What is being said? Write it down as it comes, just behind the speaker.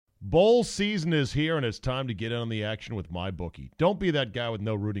Bowl season is here, and it's time to get in on the action with MyBookie. Don't be that guy with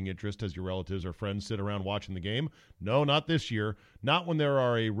no rooting interest as your relatives or friends sit around watching the game. No, not this year. Not when there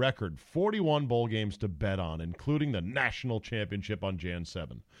are a record 41 bowl games to bet on, including the national championship on Jan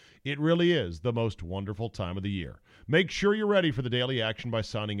 7. It really is the most wonderful time of the year. Make sure you're ready for the daily action by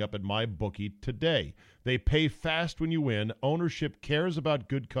signing up at MyBookie today. They pay fast when you win, ownership cares about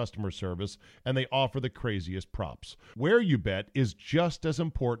good customer service, and they offer the craziest props. Where you bet is just as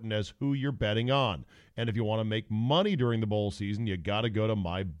important as who you're betting on. And if you want to make money during the bowl season, you got to go to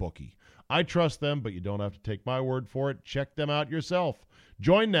MyBookie. I trust them, but you don't have to take my word for it. Check them out yourself.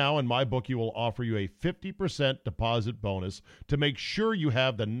 Join now, and MyBookie will offer you a 50% deposit bonus to make sure you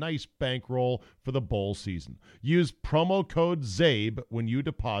have the nice bankroll for the bowl season. Use promo code ZABE when you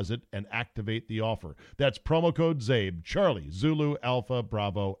deposit and activate the offer. That's promo code ZABE, Charlie, Zulu, Alpha,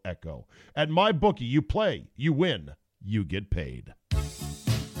 Bravo, Echo. At MyBookie, you play, you win, you get paid.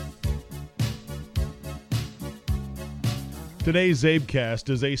 Today's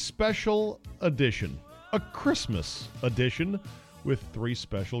Zabecast is a special edition, a Christmas edition, with three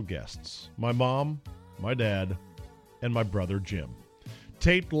special guests: my mom, my dad, and my brother Jim.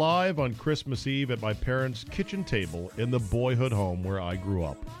 Taped live on Christmas Eve at my parents' kitchen table in the boyhood home where I grew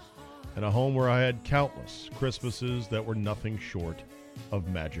up, and a home where I had countless Christmases that were nothing short of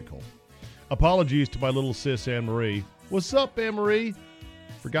magical. Apologies to my little sis Anne-Marie. What's up, Anne-Marie?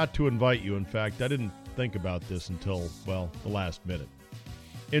 Forgot to invite you. In fact, I didn't think about this until, well, the last minute.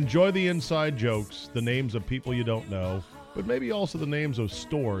 Enjoy the inside jokes, the names of people you don't know, but maybe also the names of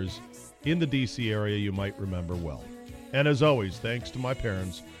stores in the D.C. area you might remember well. And as always, thanks to my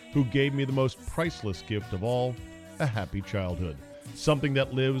parents, who gave me the most priceless gift of all, a happy childhood, something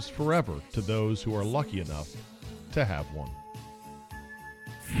that lives forever to those who are lucky enough to have one.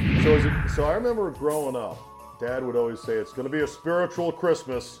 So I remember growing up, Dad would always say, it's going to be a spiritual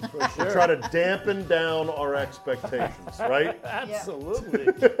Christmas. To try to dampen down our expectations, right? Absolutely.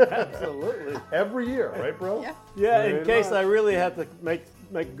 Absolutely. Every year, right, bro? Yeah, in case I really have to make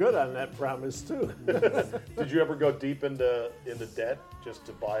good on that promise, too. Did you ever go deep into debt just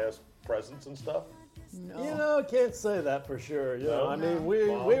to buy us presents and stuff? No. You know, can't say that for sure. You know, I mean, we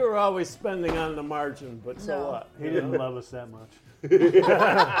were always spending on the margin, but so what? He didn't love us that much.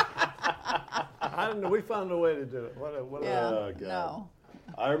 I don't know. We found a way to do it. Oh, God. No.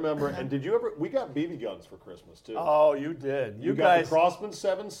 I remember, and did you ever? We got BB guns for Christmas too. Oh, you did. You got the Crossman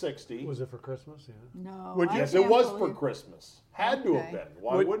 760. Was it for Christmas? Yeah. No. Yes, it was for Christmas. Had to have been.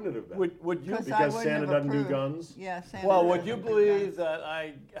 Why wouldn't it have been? Would you? Because Santa doesn't do guns. Yeah, Santa. Well, would you believe that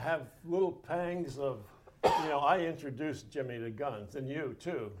I have little pangs of, I introduced Jimmy to guns, and you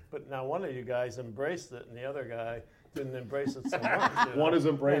too. But now one of you guys embraced it, and the other guy didn't embrace it so much. One has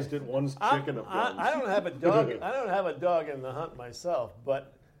embraced it, one's chicken of guns. I don't have a dog. I don't have a dog in the hunt myself,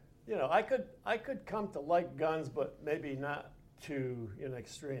 but I could come to like guns, but maybe not to an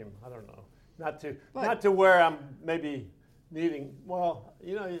extreme. I don't know, not to where I'm maybe needing. Well,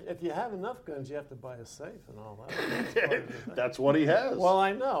 if you have enough guns, you have to buy a safe and all that. That's what he has. Well,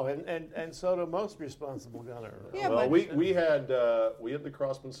 I know, and so do most responsible gunners. Yeah, well, we had the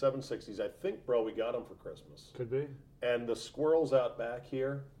Crossman 760s. I think, bro, we got them for Christmas. Could be. And the squirrels out back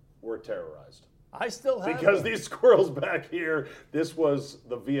here were terrorized. I still have because these squirrels back here. This was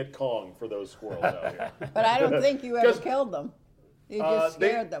the Viet Cong for those squirrels out here. But I don't think you ever killed them. You just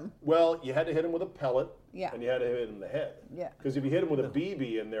scared them. Well, you had to hit them with a pellet. Yeah. And you had to hit them in the head. Yeah. Because if you hit them with a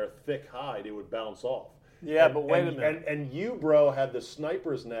BB in their thick hide, it would bounce off. Yeah, but wait a minute. And you, bro, had the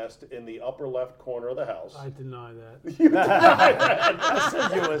sniper's nest in the upper left corner of the house. I deny that. You deny that.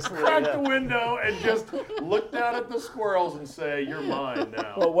 Assiduously. Crack the window and just look down at the squirrels and say, "You're mine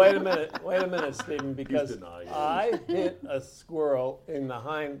now." Well, wait a minute, Stephen, because I hit a squirrel in the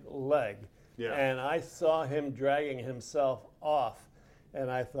hind leg, and I saw him dragging himself off.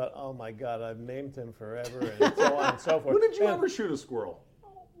 And I thought, oh my God, I've maimed him forever, and so on and so forth. When did you ever shoot a squirrel?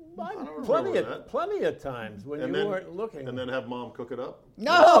 Plenty of times when you weren't looking. And then have Mom cook it up?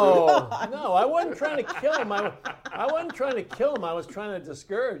 No, I wasn't trying to kill him. I wasn't trying to kill him. I was trying to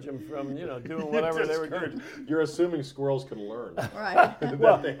discourage him from, doing whatever they were doing. You're assuming squirrels can learn. Right.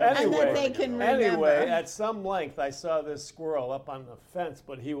 Well, anyway, they can remember. Anyway, at some length, I saw this squirrel up on the fence,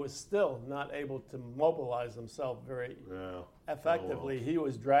 but he was still not able to mobilize himself very effectively. He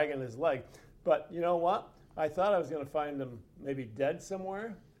was dragging his leg. But you know what? I thought I was going to find him maybe dead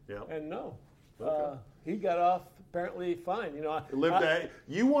somewhere. Yeah. And no. Okay. He got off apparently fine. You know,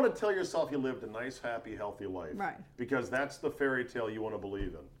 you want to tell yourself you lived a nice, happy, healthy life, Right. Because that's the fairy tale you want to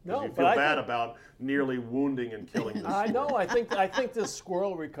believe in. No, you but feel I bad think- about nearly wounding and killing this. I know. I think this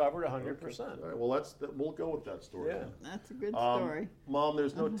squirrel recovered 100%. All right, well, we'll go with that story. Yeah. then. That's a good story. Mom,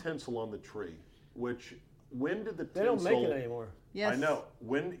 there's no tinsel on the tree. When did the tinsel? They don't make it anymore. Yes. I know.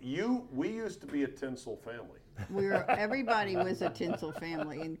 We used to be a tinsel family. Everybody was a tinsel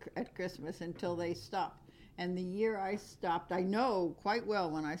family at Christmas until they stopped. And the year I stopped, I know quite well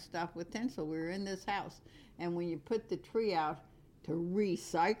when I stopped with tinsel, we were in this house. And when you put the tree out to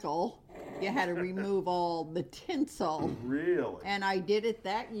recycle, you had to remove all the tinsel. Really? And I did it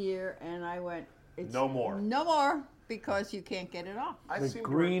that year, and I went, No more. No more, because you can't get it off. The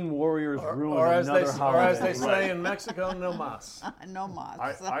Green Warriors ruined Or as another they holiday. say in Mexico, no mas. No moss.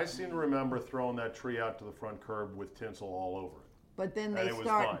 I seem to remember throwing that tree out to the front curb with tinsel all over it. But then And they it was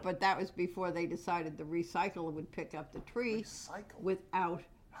started, fine. but that was before they decided the recycler would pick up the tree Recycle? without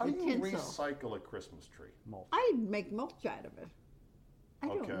How the do you tinsel. recycle a Christmas tree? I'd make mulch out of it. I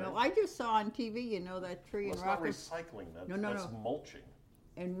don't Okay. know. I just saw on TV, you know, that tree Well, in it's not Rockford recycling. That's No. mulching.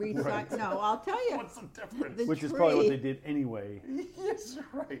 and recycle. No, I'll tell you. What's the difference? The Which is probably what tree- they did anyway. Yes,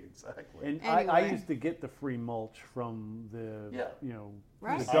 right, exactly. And Anyway. I used to get the free mulch from the, Yeah.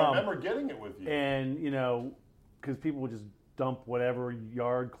 Right. the I dump. remember getting it with you. And, because people would just dump whatever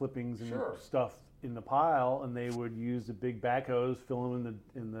yard clippings and Sure. stuff in the pile, and they would use the big backhoes, fill them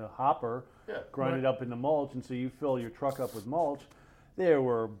in the hopper, Yeah. grind it up into mulch, and so you fill your truck up with mulch. There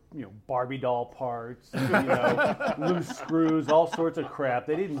were, Barbie doll parts, loose screws, all sorts of crap.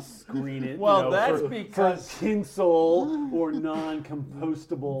 They didn't screen it. Well, that's for because- tinsel or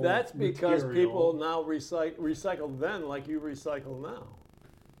non-compostable. That's because material. people now recycle then like you recycle now.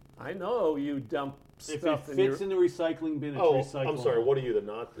 I know you dump If it stuff fits in the recycling bin, it's Oh, recyclable. I'm sorry. What are you, the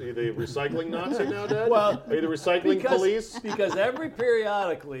recycling Nazi now, Dad? Well, are you the recycling police? Because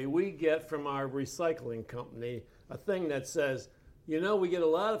periodically we get from our recycling company a thing that says, we get a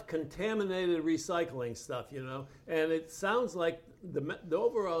lot of contaminated recycling stuff, and it sounds like the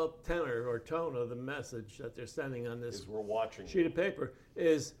overall tenor or tone of the message that they're sending on this Is we're watching. sheet of paper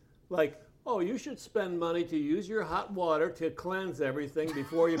is like, oh, you should spend money to use your hot water to cleanse everything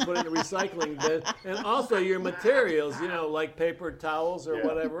before you put it in the recycling bin, and also your materials, like paper towels or Yeah.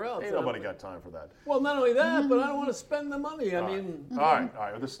 whatever else. Ain't nobody got time for that. Well, not only that, but I don't want to spend the money. I mean, All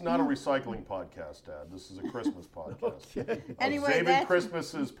right. This is not a recycling podcast, Dad. This is a Christmas podcast. Okay. Anyway, Saving that's-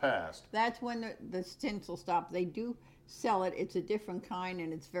 Christmases past. That's when the tinsel stopped. They do sell it. It's a different kind,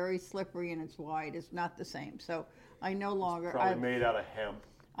 and it's very slippery and it's wide. It's not the same. So I no longer. Probably made out of hemp.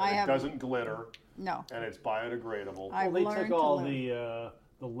 I And it have- doesn't glitter, No. and it's biodegradable. I've Well, they learned took all to live.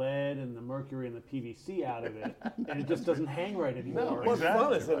 the lead and the mercury and the PVC out of it, and it just doesn't hang right anymore. what Exactly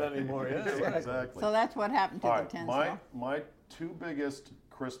fun is it right. anymore? Yeah, right. Exactly. So that's what happened to All the right, tinsel. my two biggest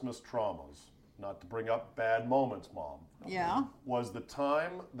Christmas traumas, not to bring up bad moments, Mom, Yeah. was the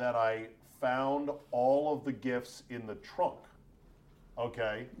time that I found all of the gifts in the trunk.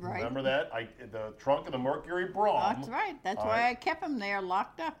 Okay, Right. remember that? The trunk of the Mercury Brougham. That's right. That's All why right. I kept them there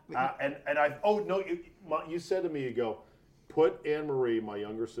locked up. You said to me, you go, put Anne Marie, my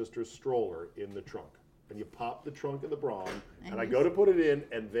younger sister's stroller, in the trunk. And you pop the trunk of the Brougham, and I go to put it in,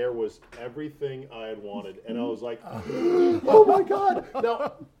 and there was everything I had wanted. And I was like, oh my God.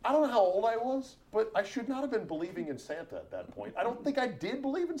 Now, I don't know how old I was, but I should not have been believing in Santa at that point. I don't think I did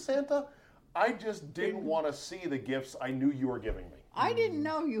believe in Santa. I just didn't want to see the gifts I knew you were giving me. I didn't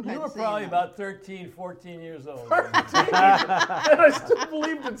know you had You were seen probably them. about 13, 14 years old. And I still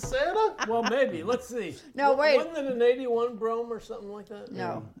believed in Santa? Well, maybe. Let's see. No, wait. Wasn't it an 81 Brougham or something like that?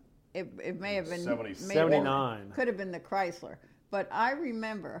 No. It may have been 76. may have been- 79. Could have been the Chrysler, but I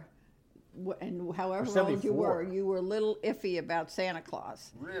remember, and however Or old you were, 74. you were a little iffy about Santa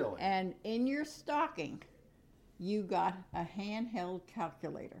Claus. Really? And in your stocking, you got a handheld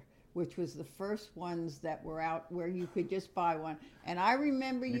calculator, which was the first ones that were out where you could just buy one. And I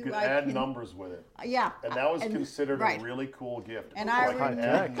remember You you. could I add can- numbers with it. Yeah. And that was and- considered right. a really cool gift. And Ooh, I I can remember-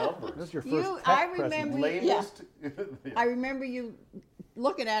 add numbers. That's your first You, tech I present. remember. Lamest. I remember you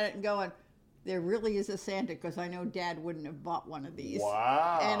looking at it and going, there really is a Santa, because I know Dad wouldn't have bought one of these.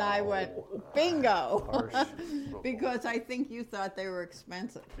 Wow. And I went, bingo. Harsh. Because I think you thought they were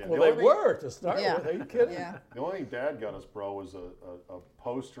expensive. Yeah, Well, the they only were to start Yeah. with. Are you kidding? Yeah. The only thing Dad got us, bro, was a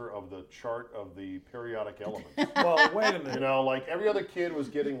poster of the chart of the periodic elements. Well, wait a minute. You know, like every other kid was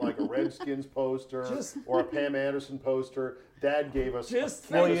getting like a Redskins poster Just- or a Pam Anderson poster. Dad gave us. Just a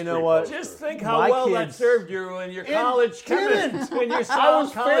think, Well, you know what? just think how My well that kids- served you in your college chemistry. In your I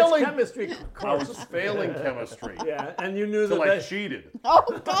was college failing. chemistry I was course. failing chemistry. Yeah, and you knew that Until I they, cheated Oh,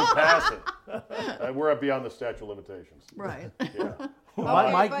 to God. pass it. We're beyond the statute of limitations. Right. Yeah. My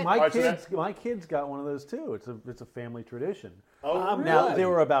Alright, so my kids got one of those too. It's a family tradition. Oh, Now Really? there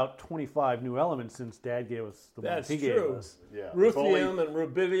were about 25 new elements since Dad gave us the ones that's he gave true. us. Yeah. Ruthenium and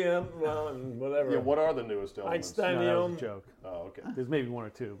rubidium, well, and whatever. Yeah. What are the newest elements? No, that was a Einsteinium. joke. Oh, okay. There's maybe one or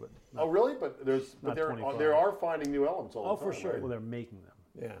two, but Oh, really? But Not 25. they are finding new elements all the Oh, time. for sure. right? well, they're making them.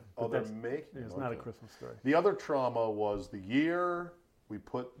 Yeah. Oh, they're that's- making. It's them, not a okay. Christmas story. The other trauma was the year we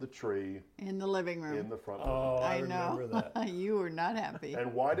put the tree In the living room. in the front. Oh, I I know. remember that. You were not happy.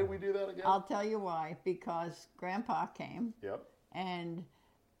 And why did we do that again? I'll tell you why. Because Grandpa came Yep. and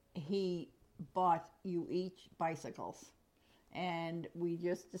he bought you each bicycles. And we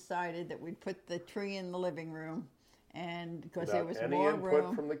just decided that we'd put the tree in the living room. And because there Without was any more input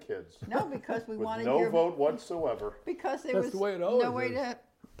room. from the kids. No, because we With wanted no your vote whatsoever. because there That's was the way it no always way is. to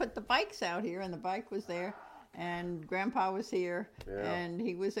put the bikes out here, and the bike was there, and Grandpa was here, Yeah. and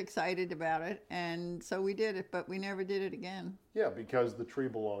he was excited about it, and so we did it, but we never did it again. Yeah, because the tree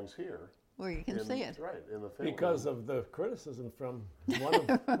belongs here. Where you can see it. Right, in the family. Because of the criticism from one of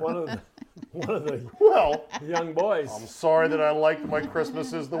the Well, young boys. I'm sorry that I liked my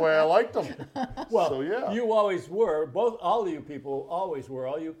Christmases the way I liked them. Well, so yeah. you always were. All you people always were.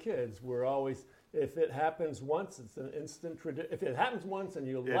 All you kids were always. If it happens once, it's an instant tradition. If it happens once and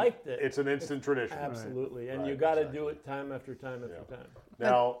you liked it, It's an instant tradition. absolutely, and Right, you got to exactly. do it time after time after time.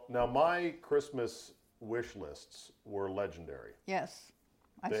 Now my Christmas wish lists were legendary. Yes.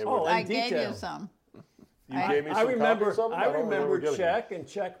 They were- I in gave you detail. some. You I- gave me I some remember. copies of them? I don't remember getting them. check and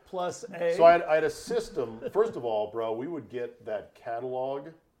check plus A. So I had a system. First of all, bro, we would get that catalog.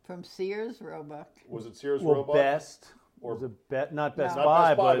 From Sears Roebuck. Was it Sears Well, Roebuck? best Or- or was it not Best No. Not Buy,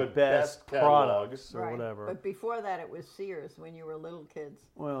 Best Buy, but but best best catalogs. products or Right. whatever. But before that, it was Sears when you were little kids.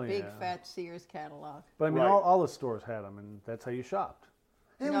 Well, Big yeah. fat Sears catalog. But I mean, Right. all the stores had them, and that's how you shopped.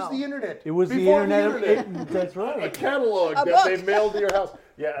 It No. was the internet. It was Before the internet. That's A right. catalog A that they book. mailed to your house.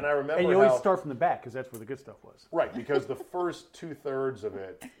 Yeah, and I remember And you always how, start from the back because that's where the good stuff was. right, because the first 2/3 of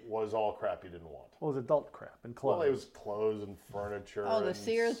it was all crap you didn't want. Well, it was adult crap and clothes. Well, it was clothes and furniture. Oh, the and,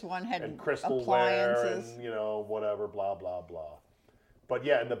 Sears one had and crystalware appliances. and whatever, blah blah blah. But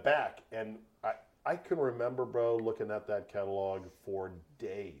yeah, in the back, and I can remember, bro, looking at that catalog for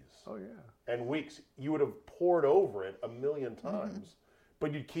days Oh yeah. and weeks. You would have poured over it a million Mm-hmm. times,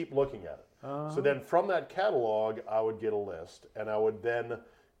 but you'd keep looking at it. So then from that catalog, I would get a list, and I would then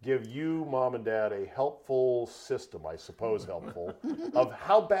give you, Mom and Dad, a helpful system, I suppose helpful, of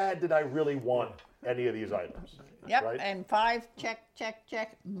how bad did I really want any of these items. Yep, Right? and 5 check,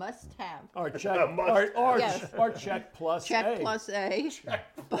 must have. or check Must- Yes. or check plus Check A. plus A.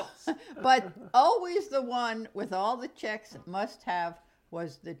 But always the one with all the checks must have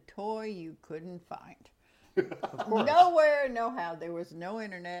was the toy you couldn't find. Nowhere, no how. There was no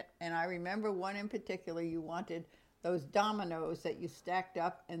internet. And I remember one in particular, you wanted those dominoes that you stacked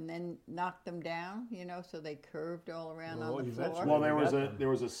up and then knocked them down, so they curved all around Oh, on the eventually. floor. Well, Yeah. there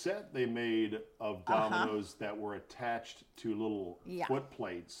was a set they made of dominoes that were attached to little Yeah. foot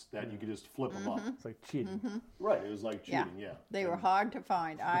plates that you could just flip them up. It's like cheating. Right, it was like cheating, yeah. They were hard to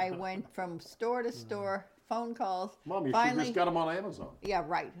find. I went from store to store, phone calls. Mom, you should finally, just got them on Amazon. Yeah,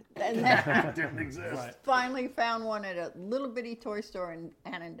 right. And then Didn't exist. finally found one at a little bitty toy store in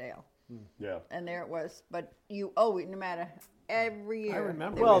Annandale. Yeah. And there it was. But no matter, every year.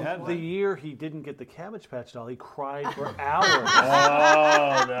 remember. there Well, was Well, had the one. year he didn't get the Cabbage Patch doll, he cried for hours.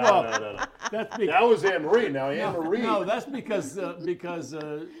 Oh, no. That's because, That was Anne Marie. Now, Anne Marie. no, that's because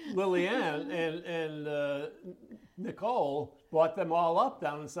Lillian and Nicole bought them all up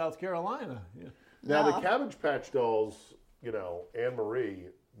down in South Carolina. Yeah. Now, No. the Cabbage Patch dolls, Anne Marie,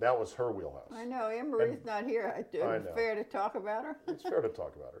 that was her wheelhouse. I know, Anne Marie's not here. I It's know. fair to talk about her. It's fair to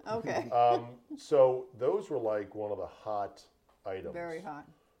talk about her. Okay. So those were like one of the hot items Very hot.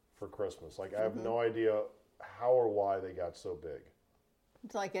 for Christmas. Like, I have no idea how or why they got so big.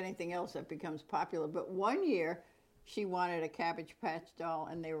 It's like anything else that becomes popular. But one year, she wanted a Cabbage Patch doll,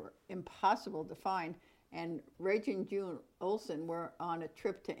 and they were impossible to find. And Rach and June Olsen were on a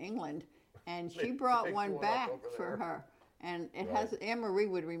trip to England, and she brought picked one one up back over for there. her. And it has Anne Marie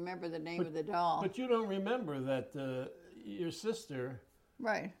would remember the name of the doll. But you don't remember that your sister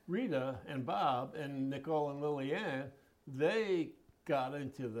Right. Rita and Bob and Nicole and Lillian, they got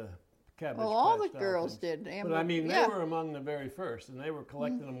into the Cabbage Well, all Patch the doll girls things. did. Anne But I Marie- mean, they yeah. were among the very first, and they were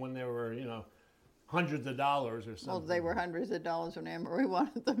collecting them when they were, hundreds of dollars or something. Well, they were hundreds of dollars when Anne-Marie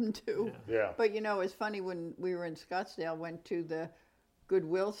wanted them to. Yeah. But it's funny when we were in Scottsdale, went to the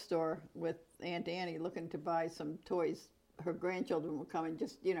Goodwill store with Aunt Annie looking to buy some toys. Her grandchildren were coming,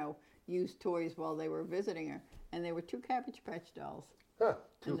 just, use toys while they were visiting her. And they were 2 Cabbage Patch dolls. Huh.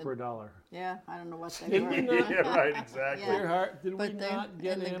 2 for $1. Yeah, I don't know what they were. Yeah, right, exactly. Yeah. Dear heart, did we But they're not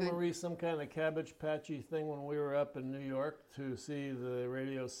get in the good- Anne-Marie some kind of Cabbage Patchy thing when we were up in New York to see the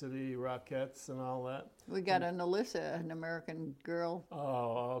Radio City Rockettes and all that? We got an Alyssa, an American Girl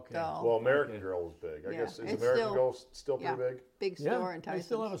Oh, okay. doll. Well, American Girl was big. I Yeah, guess, is it's American still- Girl still yeah, pretty big? big Yeah, store in they Tyson's.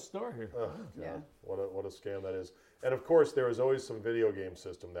 still have a store here. Oh, God. Yeah. What a scam that is. And of course, there was always some video game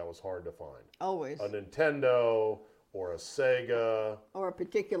system that was hard to find. Always. A Nintendo or a Sega. Or a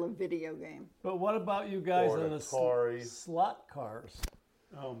particular video game. But what about you guys Or an in the Atari. slot cars?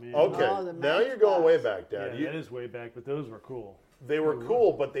 Oh, man. Okay, Oh, the now you're going way Matchbox. back, Dad. Yeah, that is way back, but those were cool. They were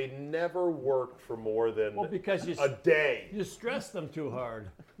cool, but they never worked for more than Well, because a day. you stressed them too hard.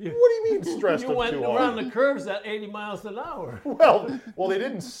 What do you mean stressed You them went too around hard? the curves at 80 miles an hour. Well, they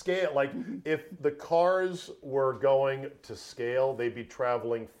didn't scale. Like, if the cars were going to scale, they'd be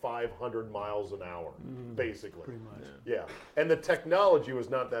traveling 500 miles an hour, basically. Pretty much. Yeah, and the technology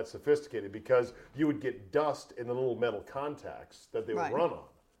was not that sophisticated because you would get dust in the little metal contacts that they would Right. run on.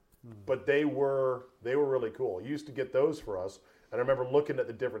 But they were really cool. You used to get those for us, and I remember looking at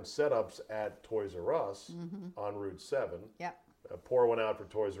the different setups at Toys R Us on Route 7. Yep. Pour one out for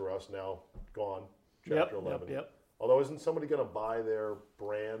Toys R Us, now gone, Chapter 11. Yep. Although, isn't somebody going to buy their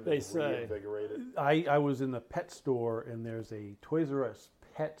brand They and say. reinvigorate it? I was in the pet store, and there's a Toys R Us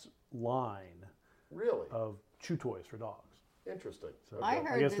pet line Really? of chew toys for dogs. Interesting. So I I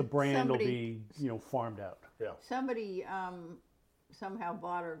heard guess the that brand will somebody- be, farmed out. Yeah. Somebody somehow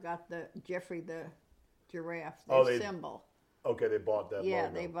bought or got the Jeffrey the giraffe, Oh, their they- symbol. Okay, they bought that Yeah,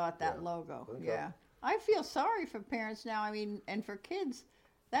 logo. they bought that Yeah. logo. Okay. Yeah. I feel sorry for parents now. I mean, and for kids.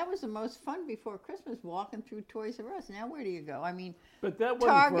 That was the most fun before Christmas, walking through Toys R Us. Now where do you go? I mean, But that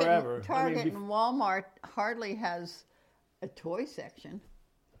wasn't Target, forever. Target I mean, and Walmart hardly has a toy section.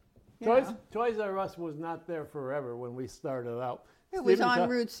 You Toys, know. Toys R Us was not there forever when we started out. It was Stephen on ta-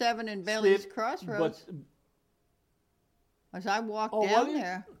 Route 7 in Bailey's Steve- Crossroads. But, As I walked what down do you-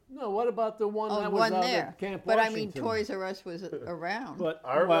 there. No, what about the one Oh, that was one out there. at Camp But I Washington? mean, Toys R Us was around. But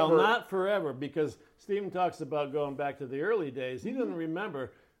I well, remember- not forever, because Stephen talks about going back to the early days. He Mm-hmm. doesn't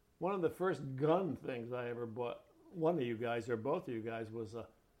remember one of the first gun things I ever bought. One of you guys or both of you guys was a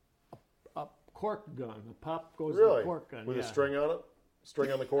cork gun. A pop goes in Really? a cork gun. With yeah. a string on it?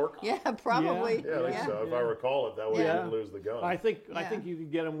 String on the cork? Yeah, probably. Yeah, I think Yeah. so. If I recall it, that way Yeah. you didn't lose the gun. I think Yeah. you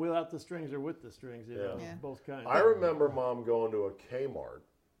could get them without the strings or with the strings. You know, Yeah. both kinds. I remember Mom going to a Kmart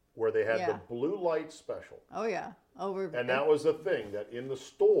where they had Yeah. the blue light special. Oh yeah, over. And that was the thing, that in the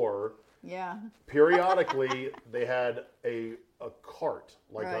store, Yeah. periodically they had a cart,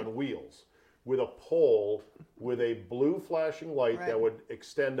 like Right. on wheels, with a pole with a blue flashing light that Right. would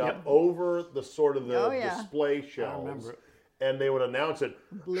extend up over the sort of the Oh, yeah. display shelves. remember it. And they would announce it,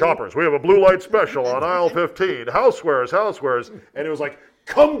 shoppers, we have a blue light special on aisle 15, housewares. And it was like,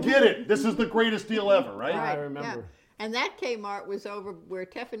 come get it. This is the greatest deal ever, right? I Right, remember. Yeah. And that Kmart was over where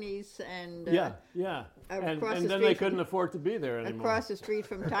Tiffany's and Yeah. And across the then street they from- couldn't afford to be there anymore. across the street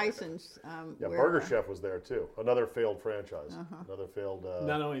from Tyson's. Yeah, where, Burger Chef was there too. Another failed franchise. Uh-huh. Another failed.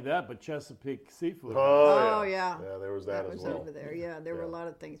 Not only that, but Chesapeake Seafood. Oh yeah. Yeah, there was that, That as was well. over there. Yeah, there were a Yeah. lot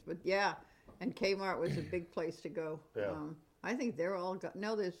of things, but yeah, and Kmart was a big place to go. Yeah. I think they're all got.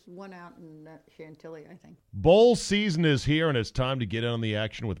 No, there's one out in Chantilly, I think. Bowl season is here, and it's time to get in on the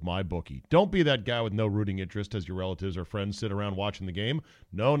action with MyBookie. Don't be that guy with no rooting interest as your relatives or friends sit around watching the game.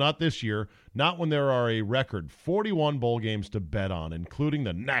 No, not this year. Not when there are a record 41 bowl games to bet on, including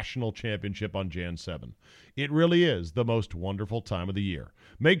the national championship on Jan 7. It really is the most wonderful time of the year.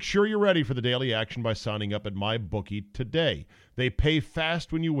 Make sure you're ready for the daily action by signing up at MyBookie today. They pay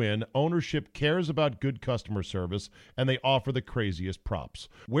fast when you win, ownership cares about good customer service, and they offer the craziest props.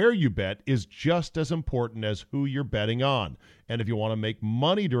 Where you bet is just as important as who you're betting on. And if you want to make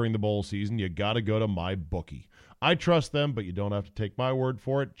money during the bowl season, you got to go to MyBookie. I trust them, but you don't have to take my word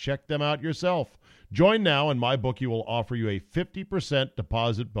for it. Check them out yourself. Join now, and MyBookie will offer you a 50%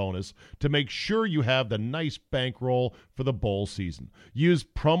 deposit bonus to make sure you have the nice bankroll for the bowl season. Use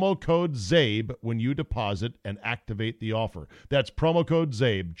promo code ZABE when you deposit and activate the offer. That's promo code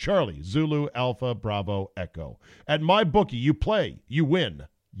ZABE, Charlie, Zulu, Alpha, Bravo, Echo. At MyBookie, you play, you win,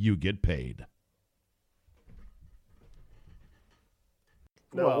 you get paid.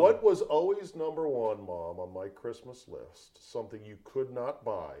 Now, Well- what was always number one, Mom, on my Christmas list, something you could not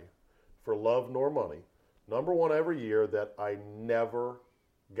buy for love nor money, number one every year that I never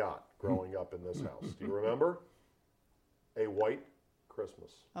got growing up in this house? Do you remember? A white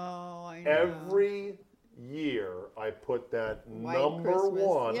Christmas. Oh, I know. Every year I put that White number Christmas,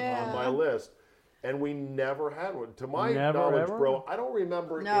 one yeah. on my list, and we never had one. To my Never, knowledge, ever? bro, I don't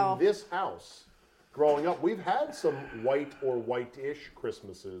remember No. in this house growing up. We've had some white or white-ish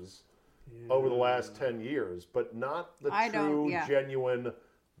Christmases over the last 10 years, but not the I don't- true, yeah. genuine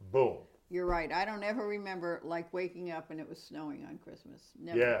boom. You're right. I don't ever remember like waking up and it was snowing on Christmas.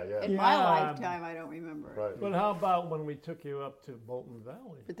 Never. Yeah, yeah. In my Yeah. lifetime, I don't remember. Right. But how about when we took you up to Bolton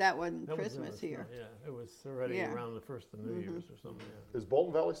Valley? But that wasn't That was in Christmas the here. snow, Yeah, it was already Yeah. around the first of New Year's or something. Yeah. Is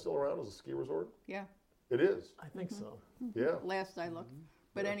Bolton Valley still around as a ski resort? Yeah, It is. I think so. Yeah. last I looked.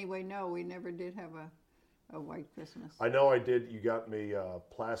 But anyway, no, we never did have a white Christmas. I know I did. You got me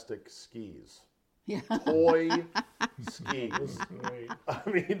plastic skis. Yeah. Toy skis. Great. I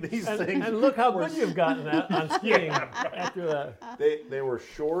mean, these And, things. and look how were good you've gotten at on skiing after that. They were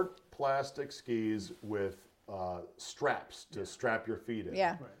short plastic skis with straps to strap your feet in.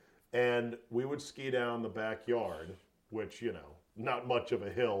 Yeah. And we would ski down the backyard, which, not much of a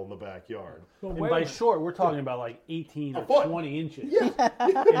hill in the backyard. But And wait a by minute. short, we're talking about like 18 or foot. 20 inches. Yeah.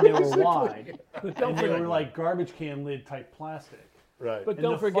 And they were wide. But don't And they were forget- like garbage can lid type plastic. Right. But And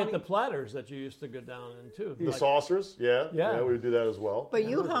don't the forget funny- the platters that you used to go down in too. the saucers, yeah. Yeah. We would do that as well. But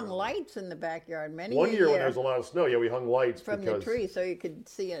you hung lights in the backyard many One a year when there was a lot of snow, we hung lights from because. the tree so you could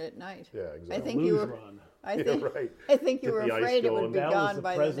see it at night. Yeah, exactly. I think you Luge were. run. I Yeah, think. right. I think you Get were the ice afraid it going. would be That was gone the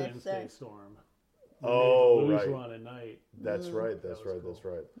by the next President's Day day. storm. Oh, Luge right. run at night. That's right. That's right. That's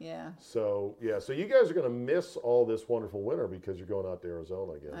right. Yeah. So so you guys are going to miss all this wonderful winter because you're going out to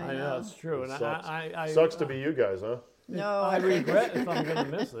Arizona again. I I know it's true, It and sucks. I Sucks to be you guys, huh? No, I think- regret if I'm going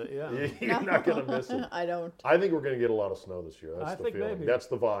to miss it. Yeah. You're not going to miss it. I don't. I think we're going to get a lot of snow this year. That's I the think feeling. maybe. That's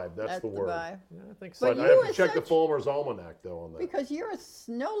the vibe. That's the the word. vibe. Yeah, I think so. But But I you have to were check the such- Fulmer's Almanac though on that. Because you're a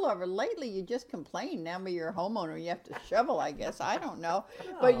snow lover. Lately, you just complain. Now you're a homeowner. You have to shovel, I guess. I don't know.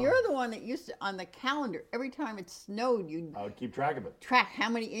 But you're the one that used to, on the calendar, every time it snowed, you'd I would keep track of it. track how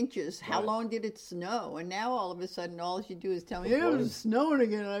many inches, how Right. long did it snow. And now all of a sudden, all you do is tell me, hey, it's snowing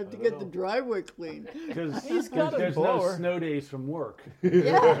again. I have to get the driveway clean. Because He's got a there's no blower. snow days from work.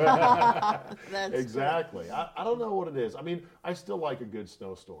 Yeah. That's Exactly. I don't know what it is. I mean, I still like a good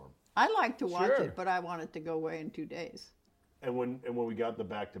snowstorm. I like to watch Sure. it, but I want it to go away in 2 days. And when we got the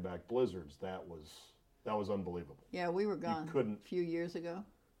back-to-back blizzards, that was unbelievable. Yeah, we were gone couldn't- a few years ago.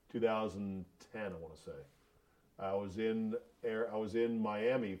 2010, I want to say. I was in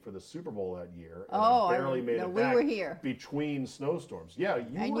Miami for the Super Bowl that year, and Oh, I barely made no, it we back were here. between snowstorms. Yeah, you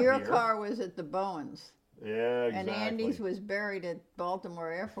And were your here. car was at the Bowens. Yeah, exactly. And Andy's was buried at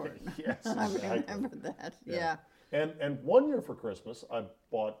Baltimore Airport. Yes, I exactly. remember that. Yeah. And one year for Christmas, I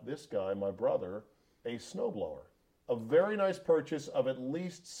bought this guy, my brother, a snowblower. A very nice purchase of at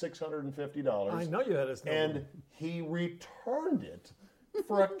least $650. I know you had a snow. And he returned it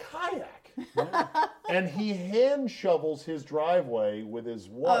for a kayak. And he hand shovels his driveway with his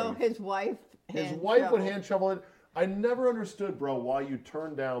wife. Oh, his wife. His wife would hand shovel it. I never understood, bro, why you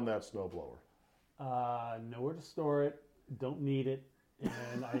turned down that snowblower. Nowhere to store it. Don't need it.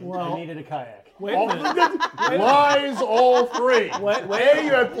 And I Well- needed a kayak. Wait a minute. Lies all three. Wait. A,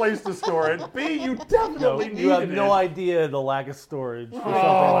 you had place to store it. B, you definitely needed You have it. no idea the lack of storage for something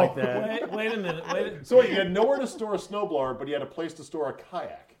like that. Wait a minute. Wait. So you had nowhere to store a snowblower, but you had a place to store a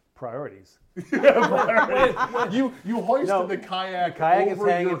kayak. Priorities. You hoisted No, the kayak. Kayak is over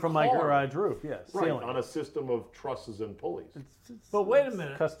hanging your from my car. garage roof. Yes, Right, sailing. on a system of trusses and pulleys. But wait a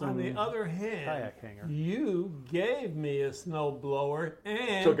minute. Custom On the other hand, kayak hanger. you gave me a snow blower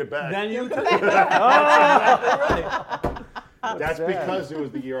and Took it back. Then you took it back. Exactly right. That's that? because it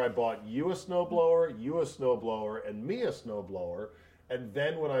was the year I bought you a snowblower, and me a snowblower. And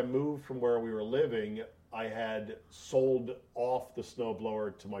then when I moved from where we were living, I had sold off the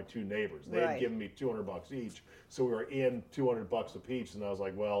snowblower to my two neighbors. They had Right. given me $200 each, so we were in $200 a piece. And I was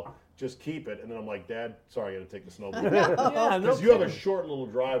like, "Well, just keep it." And then I'm like, "Dad, sorry, I got to take the snowblower Yeah, no because you have a kidding. short little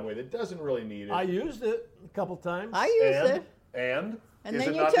driveway that doesn't really need it." I used it a couple times. I used and it. and And is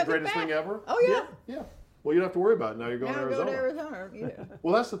then it you not took the greatest it back. thing ever? Oh, yeah. Yeah. Well, you don't have to worry about it now. You're going Now to go Arizona. to Arizona. Yeah.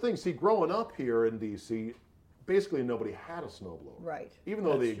 Well, that's the thing. See, growing up here in D.C., basically nobody had a snowblower. Right. Even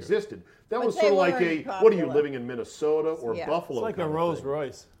though they existed. That But was they sort of like weren't what are you, popular. living in Minnesota or Yeah. Buffalo? It's like a kind of Rolls thing.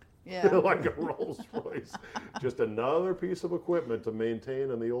 Royce. Yeah. Like a Rolls Royce. Just another piece of equipment to maintain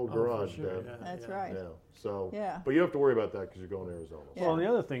in the old garage, sure, Dad. yeah. That's right. Yeah. So, Yeah. but you don't have to worry about that because you're going to Arizona. Yeah. Well, and the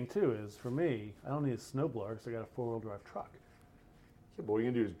other thing too is for me, I don't need a snowblower because I got a 4-wheel drive truck. Yeah, but what you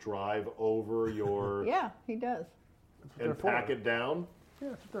can do is drive over your Yeah, he does. and they're for. pack it down. Yeah,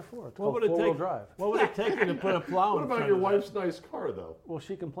 that's what they're for. It's What called would it four-wheel take? drive. What would it take you to put a plow What in about front your of that? wife's nice car, though? Well,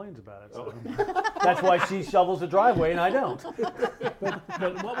 she complains about it. So. That's why she shovels the driveway and I don't.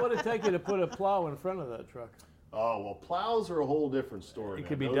 But what would it take you to put a plow in front of that truck? Oh, well, plows are a whole different story. It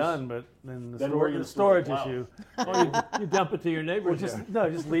could man. be Those- done, but then the, Then where are you the gonna store the storage plow? issue. Oh, you dump it to your Well, neighbor's just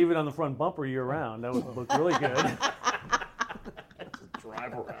yard. just leave it on the front bumper year round. That would look really good.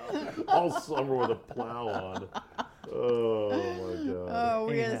 Drive around all summer with a plow on. Oh, my God. Oh,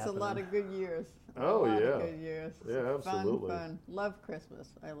 we Ain't had a happening. lot of good years. Oh, a lot yeah. of good years. Yeah, absolutely. Fun. Love Christmas.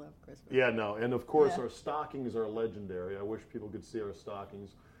 I love Christmas. Yeah, no, and of course Yeah. our stockings are legendary. I wish people could see our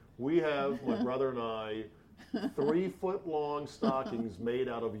stockings. We have, my brother and I, 3-foot-long stockings made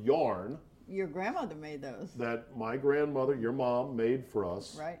out of yarn Your grandmother made those, that my grandmother, your mom, made for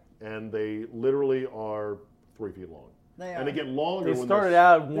us. right? And they literally are 3 feet long. They And are. they get longer They when started they're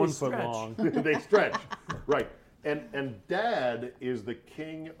out 1 foot stretch. long. they stretch. Right. And Dad is the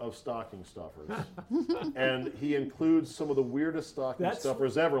king of stocking stuffers. And he includes some of the weirdest stocking That's-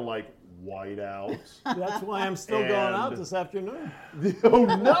 stuffers ever, like whiteout. That's why I'm still going out And- this afternoon. Oh,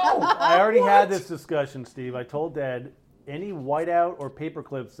 no! I already had this discussion, Steve. I told Dad any whiteout or paper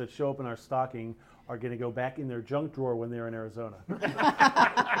clips that show up in our stocking are going to go back in their junk drawer when they're in Arizona.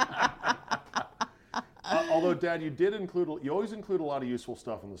 Although, Dad, you always include a lot of useful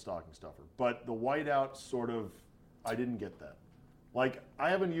stuff in the stocking stuffer. But the whiteout sort of, I didn't get that. Like, I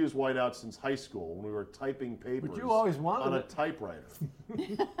haven't used whiteout since high school when we were typing papers you always wanted on a it. typewriter.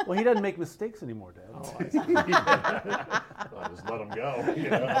 Well, he doesn't make mistakes anymore, Dad. I just let him go. You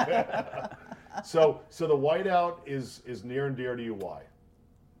know? So the whiteout is near and dear to you. Why?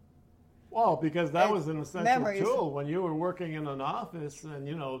 Well, because that And was an essential memories. tool when you were working in an office, and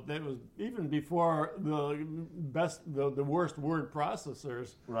you know that was even before the worst word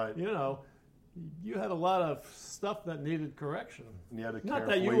processors. Right. You know, you had a lot of stuff that needed correction. And you had to Not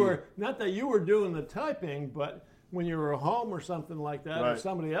that you were doing the typing, but when you were home or something like that, or Right.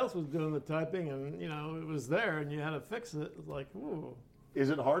 somebody else was doing the typing, and you know it was there, and you had to fix it. It was like, ooh, Is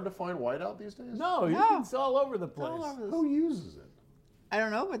it hard to find whiteout these days? no, No. it's all over the place. All over Who uses it? I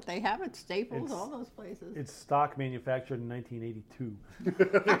don't know, but they have it. Staples, It's- all those places. It's stock manufactured in 1982. You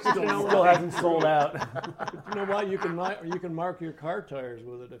know Still what? hasn't sold out. You know what? You can mark your car tires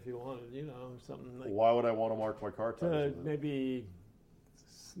with it if you wanted. You know, something like Why would I want to mark my car tires with it? maybe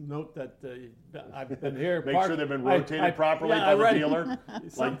note that I've been here. Make sure they've been rotated properly by the dealer.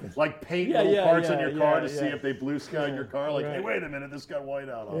 Like paint Yeah, little yeah, parts on yeah, your car yeah, to see yeah. if they blue skied your car. Like, hey, Right. wait a minute, this got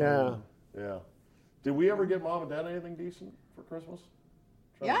whiteout on Yeah. it. Yeah. Did we ever get Mom and Dad anything decent for Christmas?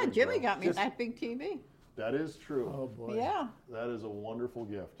 Trying to Yeah, think, Jimmy Bill. got me Just- that big TV. That is true. Oh boy. Yeah. That is a wonderful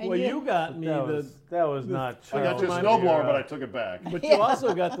gift. And Well, you got me That was not I true. got you a Remind snowblower, but I took it back. but you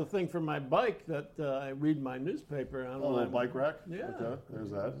also got the thing for my bike that I read my newspaper on. A little bike rack? Yeah. Okay,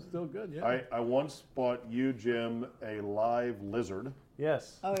 there's that. Still good. Yeah. I once bought you, Jim, a live lizard,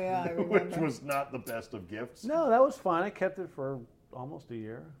 Yes. Oh yeah, I remember. which was not the best of gifts. No, that was fine. I kept it for almost a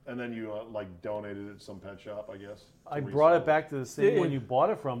year. And then you donated it to some pet shop, I guess. to I brought resell it back to the same one Steve. you bought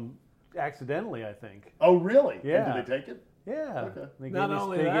it from accidentally, I think. Oh, really? And Yeah. did they take it? Yeah. Okay. They Not gave me,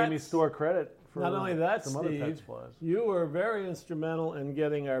 only they gave that, me store credit for Not only that, some other pet Steve, supplies. you were very instrumental in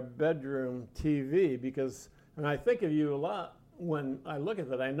getting our bedroom TV because, and I think of you a lot when I look at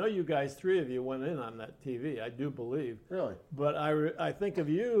that. I know you guys, 3 of you, went in on that TV. I do believe. Really? But I think of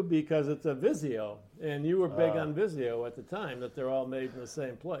you because it's a Vizio, and you were big on Vizio at the time, that they're all made in the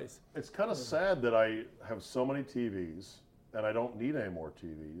same place. It's kind of sad that I have so many TVs and I don't need any more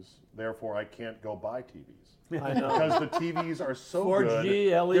TVs. Therefore, I can't go buy TVs. I know. Because the TVs are so 4G,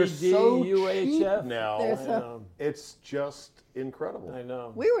 good. LED, They're so UHF. cheap now. There's I a- know. It's just incredible. I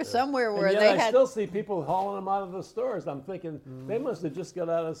know. We were somewhere where And yet they I had. still see people hauling them out of the stores. I'm thinking they must have just got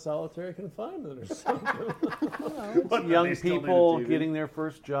out of solitary confinement or something. But Young they still need a people TV. getting their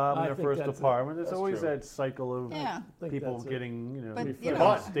first job I and their think first that's it. apartment. There's That's always true. that cycle of Yeah. think people that's it. getting, But, you different know-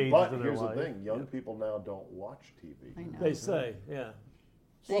 But, stages but of their here's life. the thing: young people now don't watch TV. I know. They say, yeah.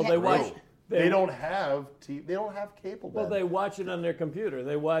 They Well, had- they watch. Really? They don't have TV. They don't have cable. Well, Dad. they watch it on their computer.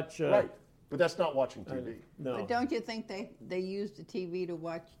 They watch. right, but that's not watching I- TV. No. But don't you think they use the TV to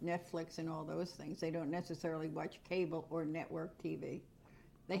watch Netflix and all those things? They don't necessarily watch cable or network TV.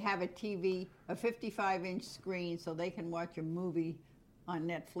 They have a TV, a 55-inch screen, so they can watch a movie on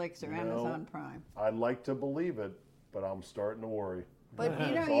Netflix or No. Amazon Prime. I'd like to believe it, but I'm starting to worry. But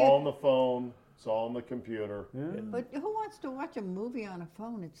you know, It's all on the phone. It's all on the computer. but who wants to watch a movie on a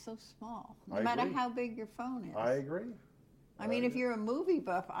phone? It's so small, no I matter agree. how big your phone is. I agree. I mean, if you're a movie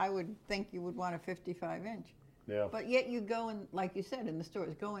buff, I would think you would want a 55-inch. Yeah. But yet you go in, like you said, in the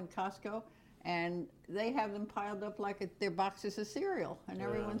stores, go in Costco, and they have them piled up like they're boxes of cereal, and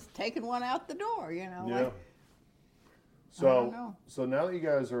everyone's taking one out the door. You know. Yeah. Like, I don't know. So now that you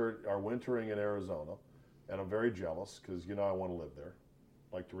guys are wintering in Arizona, and I'm very jealous because I want to live there,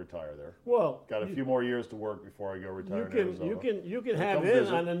 like to retire there. Well, Got a few more years to work before I go retire in Arizona. You can have come in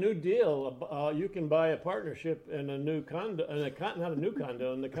visit. on a new deal. You can buy a partnership in a new condo, not a new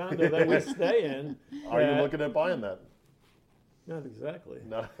condo, in the condo that we stay in. Are you looking at buying that? Not exactly.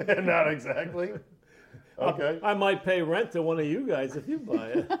 No, not exactly. Okay, I might pay rent to one of you guys if you buy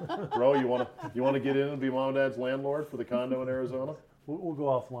it. bro, you want to get in and be mom and dad's landlord for the condo in Arizona? We'll go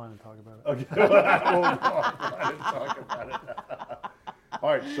offline and talk about it. Okay, we'll go offline and talk about it. All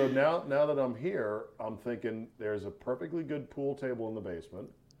right, so now that I'm here, I'm thinking there's a perfectly good pool table in the basement.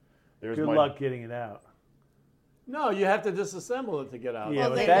 There's Good luck getting it out. No, you have to disassemble it to get out. Yeah, Well,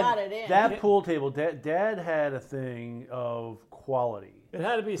 but they that, got it in. That pool table, Dad had a thing of quality It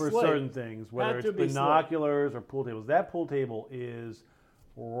had to be for slate. certain things, whether Had it's to be binoculars or pool tables. That pool table is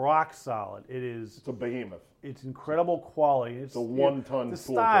rock solid. It's a behemoth. It's incredible quality. It's a 1 ton The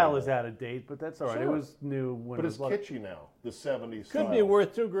pool style table. is out of date, but that's all right. It Sure. was new when But it it's was like, kitschy now, the 70s Could style. be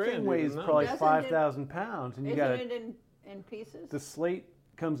worth $2,000. thing weighs even though. probably Doesn't it- 5,000 pounds, and you got Isn't it in pieces? the slate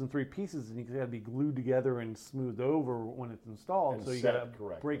comes in 3 pieces, and you got to be glued together and smoothed over when it's installed. And so you set got it to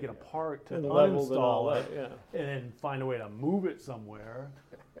correctly, break it yeah. apart to And leveled and all uninstall that, it, yeah. and then find a way to move it somewhere.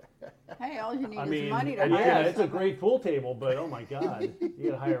 Hey, all you need I is mean, money to and hire yeah, it's a someone. great pool table, but oh my God, you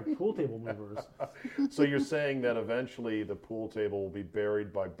got to hire pool table movers. So you're saying that eventually the pool table will be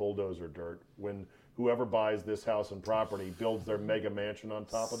buried by bulldozer dirt when whoever buys this house and property builds their mega mansion on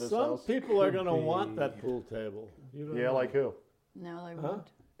top of this Some house? people are Could going to want be. that pool table. You don't Yeah, know. like who? No, they won't.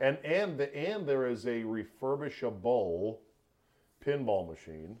 And there is a refurbishable pinball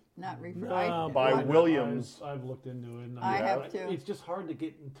machine Not refer. No, by what? Williams. I've looked into it. And I have too. It's just hard to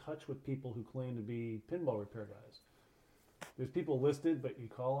get in touch with people who claim to be pinball repair guys. There's people listed, but you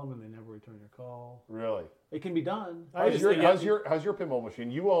call them and they never return your call. Really? It can be done. How's your pinball machine?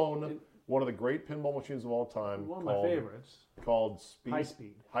 You own one of the great pinball machines of all time. One of my favorites. Called Speed. High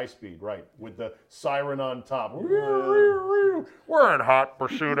Speed. High Speed, right. With the siren on top. We're in hot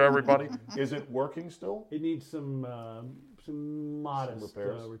pursuit, everybody. Is it working still? It needs some modest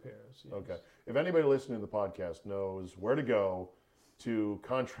repairs? repairs. Yes. Okay. If anybody listening to the podcast knows where to go to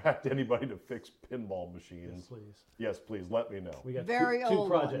contract anybody to fix pinball machines, Yes, please. please let me know. We got Very two old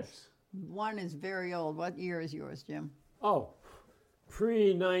projects. One is very old. What year is yours, Jim? Oh,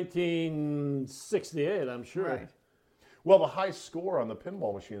 pre-1968, I'm sure. Right. Well, the high score on the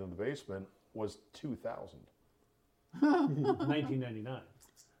pinball machine in the basement was 2,000. 1999.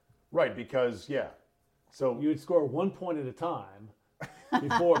 Right, because, so You would score 1 point at a time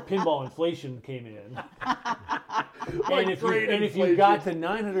before pinball inflation came in. And if you got to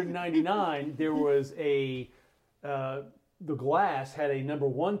 999, there was the glass had a number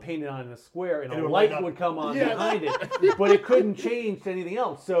 1 painted on in a square, and And it a would light light up. would come on behind it, but it couldn't change to anything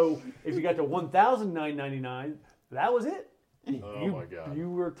else. So if you got to 1,999, that was it. Oh my God. You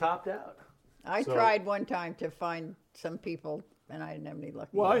were topped out. I So- tried one time to find some people, and I didn't have any luck.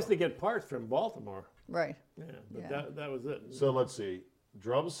 Well, I used to get parts from Baltimore. Right. Yeah, but Yeah. that was it. So let's see.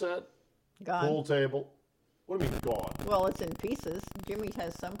 Drum set, Gone. pool table. What do you mean gone? Well, it's in pieces. Jimmy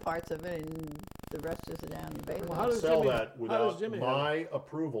has some parts of it, and the rest is down in the basement. Well, how does Sell Jimmy- that how without does Jimmy my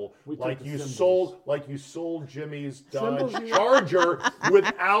approval. We Like took the you symbols. sold Jimmy's Symbols Dodge you- Charger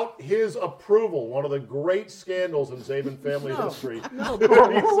without his approval. One of the great scandals in Zabin family history. No,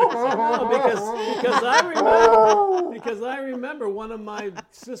 because I remember one of my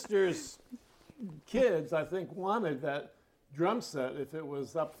sister's kids, I think, wanted that drum set if it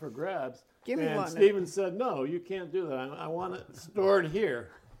was up for grabs. Jimmy and wanted it. Stephen said, "No, you can't do that. I want it stored here."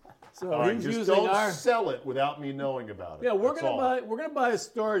 So All right, he's just using don't our. sell it without me knowing about it. Yeah, we're That's gonna all. buy a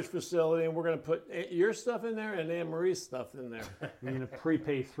storage facility, and we're gonna put your stuff in there and Anne Marie's stuff in there. You're going to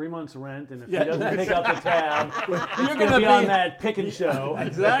prepay 3 months rent, and if Yeah, he doesn't pick up the tab, You're it's going gonna to be on be- that pick and show.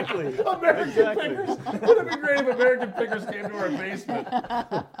 Exactly. American Pickers. Wouldn't it be great if American Pickers came to our basement?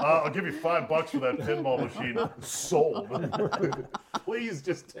 I'll give you $5 for that pinball machine. Sold. Please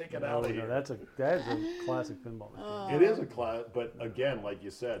just take it out of here. That's a classic pinball machine. It is a class, but again, like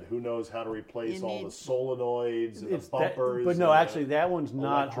you said, who knows how to replace You all need- the solenoids and the That- bumpers? but no, and actually, that one's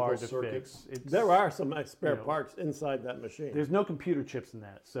not electrical hard to circuits. fix. It's, There are some spare You know, parts inside that machine. there's no computer chips in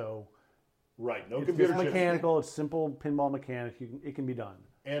that, so right, no it's computer just chips. mechanical. It's simple pinball mechanics. It can be done.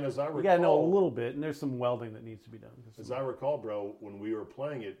 And as I You got to know a recall, little bit, and there's some welding that needs to be done. as I recall, bro, when we were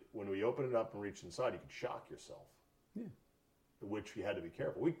playing it, when we opened it up and reached inside, you could shock yourself. Yeah. which you had to be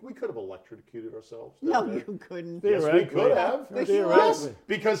careful. We could have electrocuted ourselves. No, down there. you couldn't. Yes, we could have. Theoretically. Yes,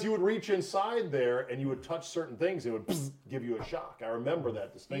 because you would reach inside there and you would touch certain things. It would give you a shock. I remember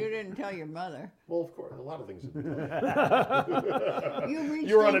that distinctly. You didn't tell your mother. Well, of course, a lot of things. You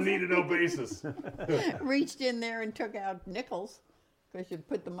You're on a need-to-know basis. reached in there and took out nickels because you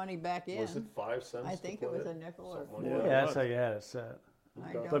put the money back in. Was it 5 cents? I to think it put was in? a nickel or Something like Yeah, that. that's how you had it set.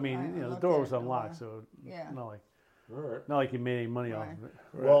 I I mean, the looked door at was it in a unlocked, while. so Yeah. All right. not like you made any money off Right. of it.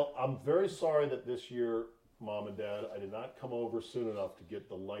 Well, I'm very sorry that this year, Mom and Dad, I did not come over soon enough to get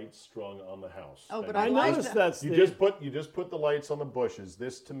the lights strung on the house. Oh, but And I like noticed that. that, Steve. you just put the lights on the bushes.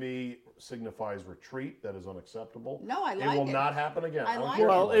 This to me signifies retreat. That is unacceptable. No, I It like will it. not happen again. I don't like care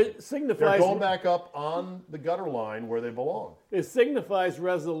it. if you Well, like it They're signifies going back up on the gutter line where they belong. it signifies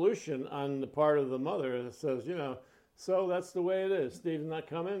resolution on the part of the mother that says, so that's the way it is. Steve's not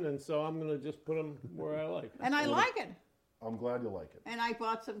coming, and so I'm going to just put him where I like. And I like it. I'm glad you like it. And I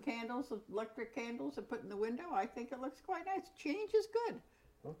bought some candles, electric candles, to put in the window. I think it looks quite nice. Change is good.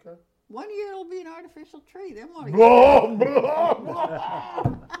 Okay. 1 year it'll be an artificial tree. Then what?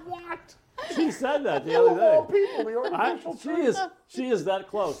 What? She said that the Of other all day. people, the artificial tree. She is that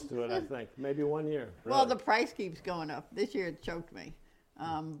close to it, I think. Maybe 1 year. Well, the price keeps going up. This year it choked me.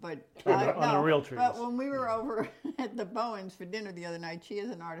 But On the real trees. But when we were over at the Bowens for dinner the other night, she has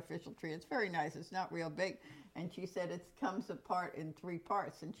an artificial tree. It's very nice. It's not real big. And she said it comes apart in 3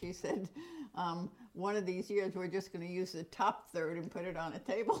 parts. And she said, one of these years we're just going to use the top third and put it on a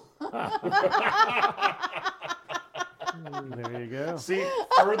table. There you go. See,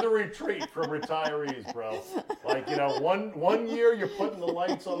 further retreat from retirees, bro. Like, one year you're putting the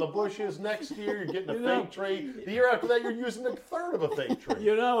lights on the bushes. Next year you're getting a fake tree. The year after that you're using a third of a fake tree.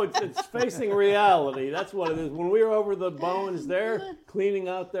 It's facing reality. That's what it is. When we were over the Bowens there, cleaning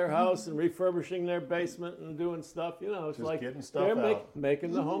out their house and refurbishing their basement and doing stuff, it's Just like getting stuff they're out.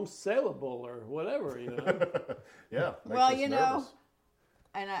 making the home saleable or whatever, Yeah. Well, makes us nervous.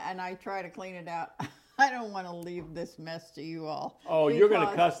 and I try to clean it out. I don't want to leave this mess to you all. Oh, you're going to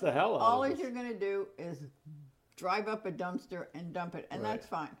because cuss the hell out all of us. you're going to do is drive up a dumpster and dump it, and that's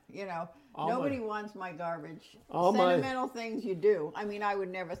fine. Nobody wants my garbage. Sentimental things you do. I mean, I would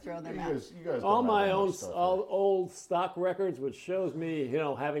never throw them out. You guys All don't my have that own much stuff all old stock records, which shows me,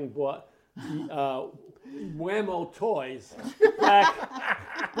 having bought Whammo toys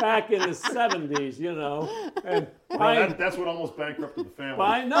back in the 70s, and Well, that's what almost bankrupted the family.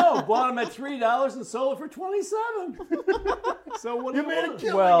 bought them at $3 and sold it for $27. So what do You you made a want?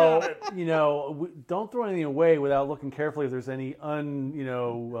 killing Well, on it. don't throw anything away without looking carefully if there's any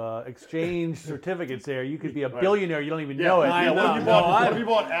exchange certificates there. You could be a billionaire, you don't even know it. I Yeah, know. what if you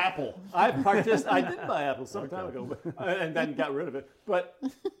bought Apple? I did buy Apple some time ago, and then got rid of it. But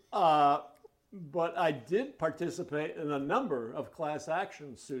I did participate in a number of class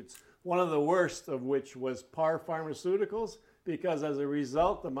action suits. One of the worst of which was Par Pharmaceuticals, because as a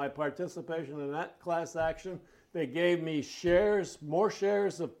result of my participation in that class action, they gave me more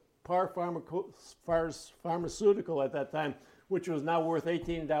shares of Par Pharmaceutical at that time, which was now worth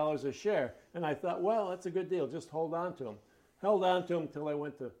 $18 a share. And I thought, well, that's a good deal. Just hold on to them. Held on to them until I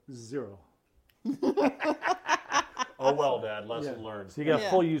went to zero. Oh, well, Dad, lesson learned. So you got Yeah.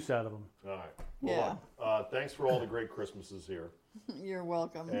 full use out of them. All right. Well, look, thanks for all the great Christmases here. You're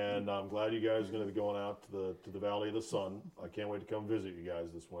welcome. And I'm glad you guys are going to be going out to the Valley of the Sun. I can't wait to come visit you guys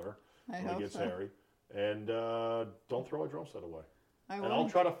this winter I when hope it gets so. hairy. And don't throw a drum set away. I And I'll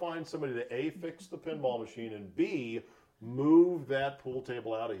won't. try to find somebody to A, fix the pinball machine, and B, move that pool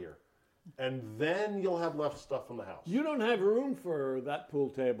table out of here. And then you'll have left stuff in the house. You don't have room for that pool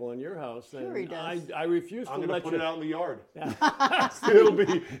table in your house. Sure and he does. I refuse to I'm going to let put you. it out in the yard.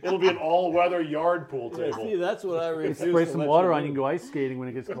 it'll be an all-weather yard pool Yeah, table. see, that's what I refuse Spray to some let water you on, do. you can go ice skating when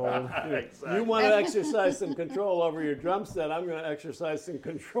it gets cold. Exactly. You want to exercise some control over your drum set. I'm going to exercise some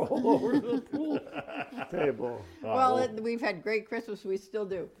control over the pool table. Well, we've had great Christmas. We still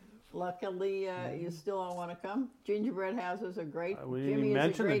do. Luckily, you still all want to come. Gingerbread houses are great. We Jimmy didn't is a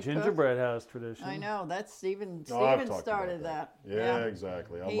mention the great cook. gingerbread house tradition. I know. That's Stephen. No, I've Stephen talked started about that. Yeah,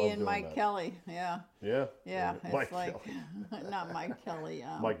 exactly. I He love and doing Mike that. Kelly. Yeah. Yeah. Yeah. It's Mike like Kelly. not Mike Kelly.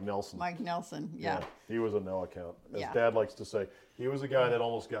 Mike Nelson. Mike Nelson. Yeah. He was a no account. As Yeah. Dad likes to say, he was a guy that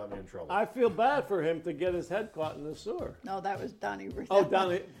almost got me in trouble. I feel bad for him to get his head caught in the sewer. No, that was Donnie. Oh,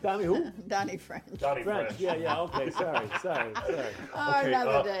 Donnie who? Donnie French. Donnie French. French. Yeah. Okay. Sorry. Oh,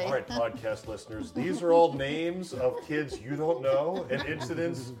 another day. All right, podcast listeners. These are all names of kids you don't know and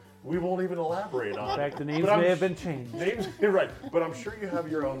incidents we won't even elaborate on. In fact, the names But I'm may have been changed. Names, you're right, but I'm sure you have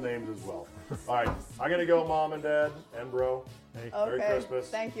your own names as well. All right, I'm going to go, Mom and Dad and Bro. Hey. Merry Okay. Christmas.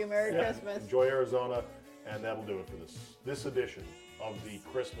 Thank you. Merry Yeah, Christmas. Enjoy Arizona. And that'll do it for this edition of the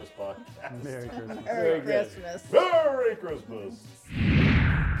Christmas podcast. Merry Christmas. Merry Christmas. Merry Christmas.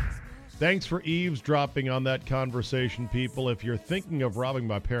 Thanks for eavesdropping on that conversation, people. If you're thinking of robbing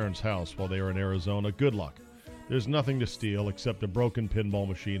my parents' house while they are in Arizona, good luck. There's nothing to steal except a broken pinball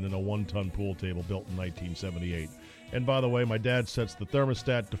machine and a 1-ton pool table built in 1978. And by the way, my dad sets the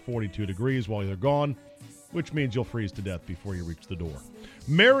thermostat to 42 degrees while they're gone, which means you'll freeze to death before you reach the door.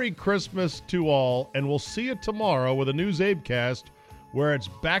 Merry Christmas to all, and we'll see you tomorrow with a new Zabecast where it's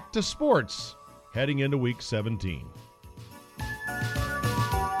back to sports heading into Week 17.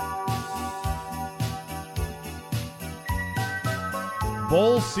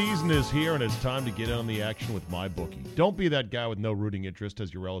 Bowl season is here, and it's time to get in on the action with MyBookie. Don't be that guy with no rooting interest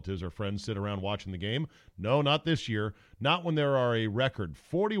as your relatives or friends sit around watching the game. No, not this year. Not when there are a record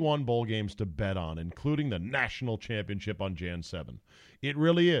 41 bowl games to bet on, including the national championship on Jan 7. It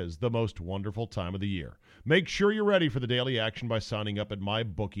really is the most wonderful time of the year. Make sure you're ready for the daily action by signing up at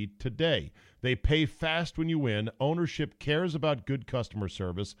MyBookie today. They pay fast when you win, ownership cares about good customer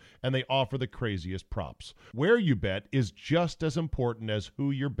service, and they offer the craziest props. Where you bet is just as important as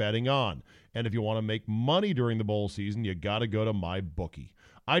who you're betting on. And if you want to make money during the bowl season, you got to go to MyBookie.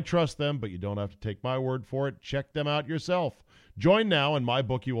 I trust them, but you don't have to take my word for it. Check them out yourself. Join now, and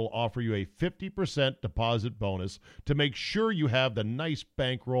MyBookie will offer you a 50% deposit bonus to make sure you have the nice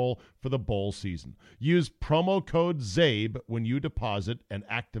bankroll for the bowl season. Use promo code ZABE when you deposit and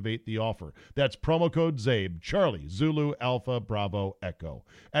activate the offer. That's promo code ZABE, Charlie, Zulu, Alpha, Bravo, Echo.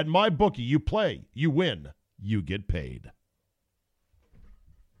 At MyBookie, you play, you win, you get paid.